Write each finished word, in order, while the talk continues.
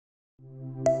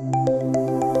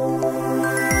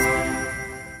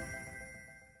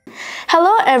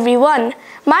Hello everyone,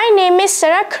 my name is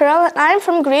Kharal and I am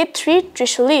from grade 3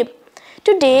 Trishuli.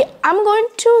 Today I'm going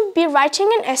to be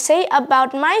writing an essay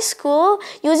about my school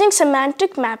using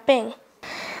semantic mapping.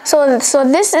 So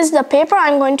this is the paper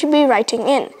I'm going to be writing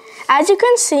in. As you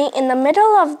can see, in the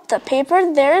middle of the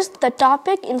paper there's the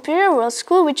topic Imperial World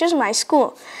School, which is my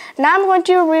school. Now I'm going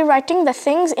to be rewriting the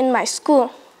things in my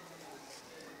school.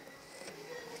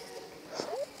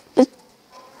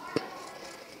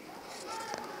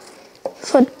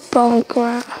 Football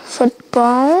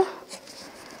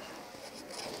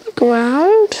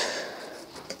ground,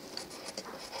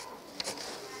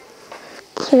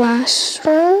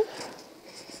 classroom,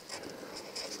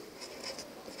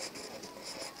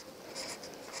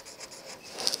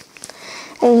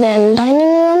 and then dining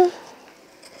room,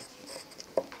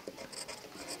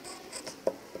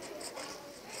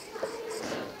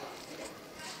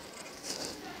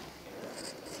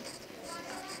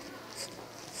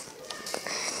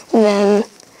 then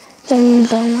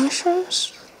the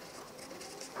mushrooms,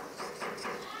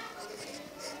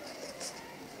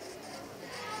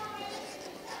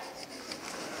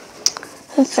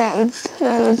 then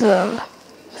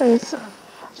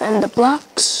the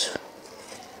blocks,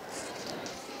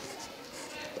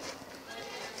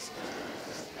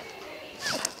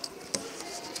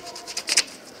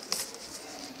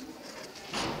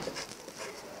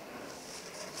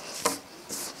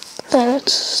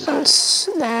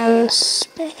 then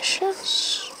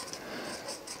spacious,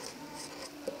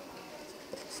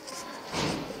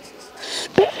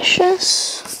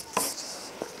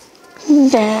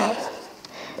 then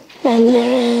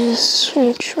there is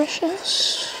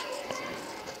nutritious,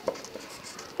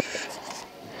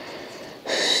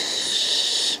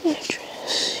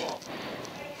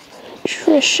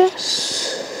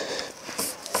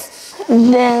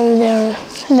 then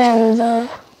the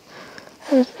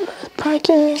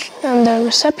parking and the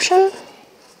reception,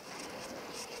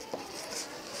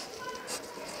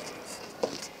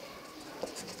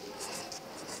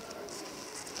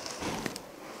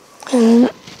 and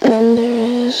then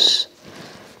there's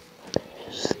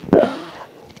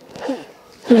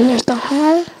the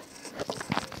hall,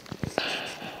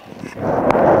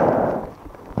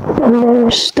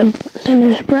 and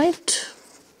there's bright,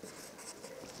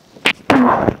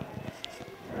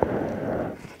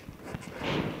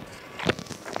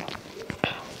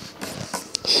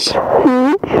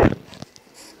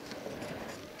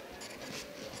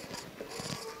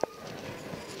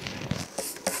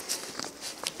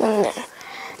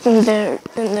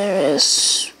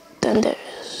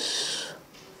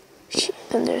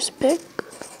 then there's big,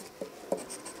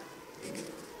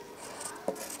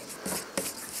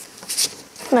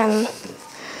 then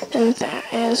there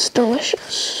is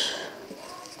delicious,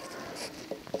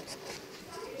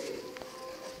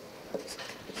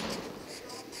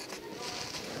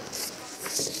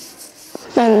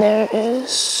 then there is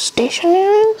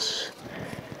stationaries,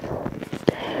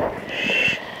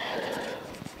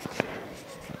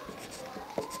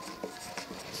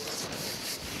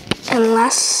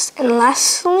 and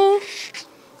lastly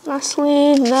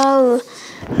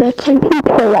the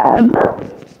computer lab.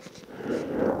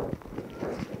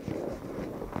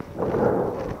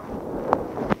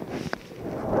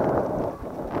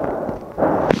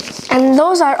 And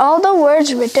those are all the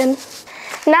words written.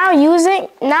 Now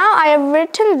I have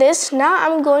written this, now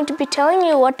I'm going to be telling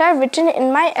you what I've written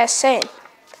in my essay.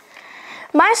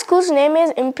 My school's name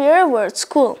is Imperial World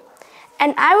School,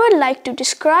 and I would like to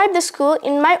describe the school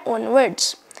in my own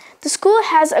words. The school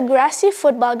has a grassy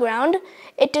football ground.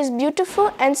 It is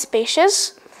beautiful and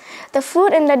spacious. The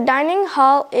food in the dining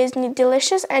hall is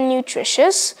delicious and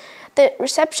nutritious. The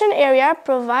reception area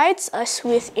provides us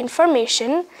with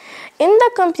information. In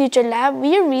the computer lab,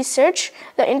 we research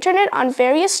the internet on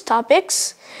various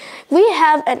topics. We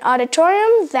have an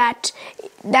auditorium that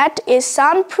is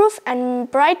soundproof and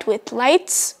bright with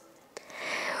lights.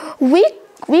 We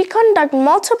conduct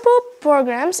multiple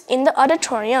programs in the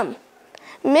auditorium.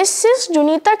 Mrs.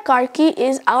 Junita Karki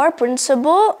is our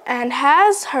principal and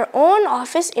has her own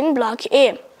office in Block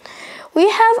A. We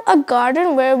have a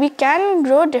garden where we can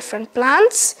grow different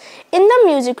plants. In the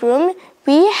music room,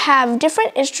 we have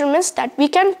different instruments that we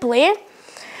can play.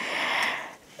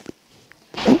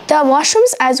 The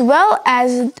washrooms as well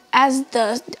as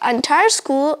the entire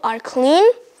school are clean.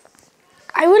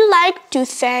 I would like to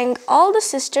thank all the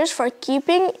sisters for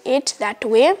keeping it that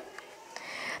way.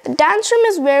 The dance room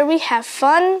is where we have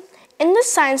fun. In the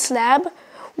science lab,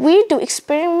 we do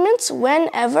experiments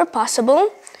whenever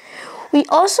possible. We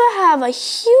also have a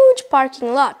huge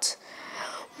parking lot.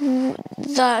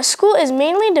 The school is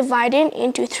mainly divided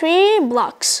into 3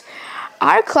 blocks.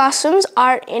 Our classrooms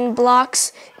are in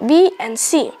blocks B and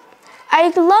C. I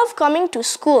love coming to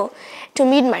school to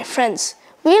meet my friends.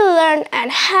 We learn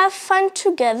and have fun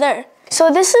together.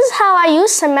 So this is how I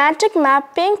use semantic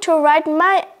mapping to write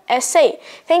my essay.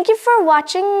 Thank you for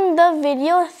watching the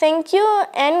video. Thank you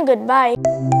and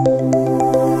goodbye.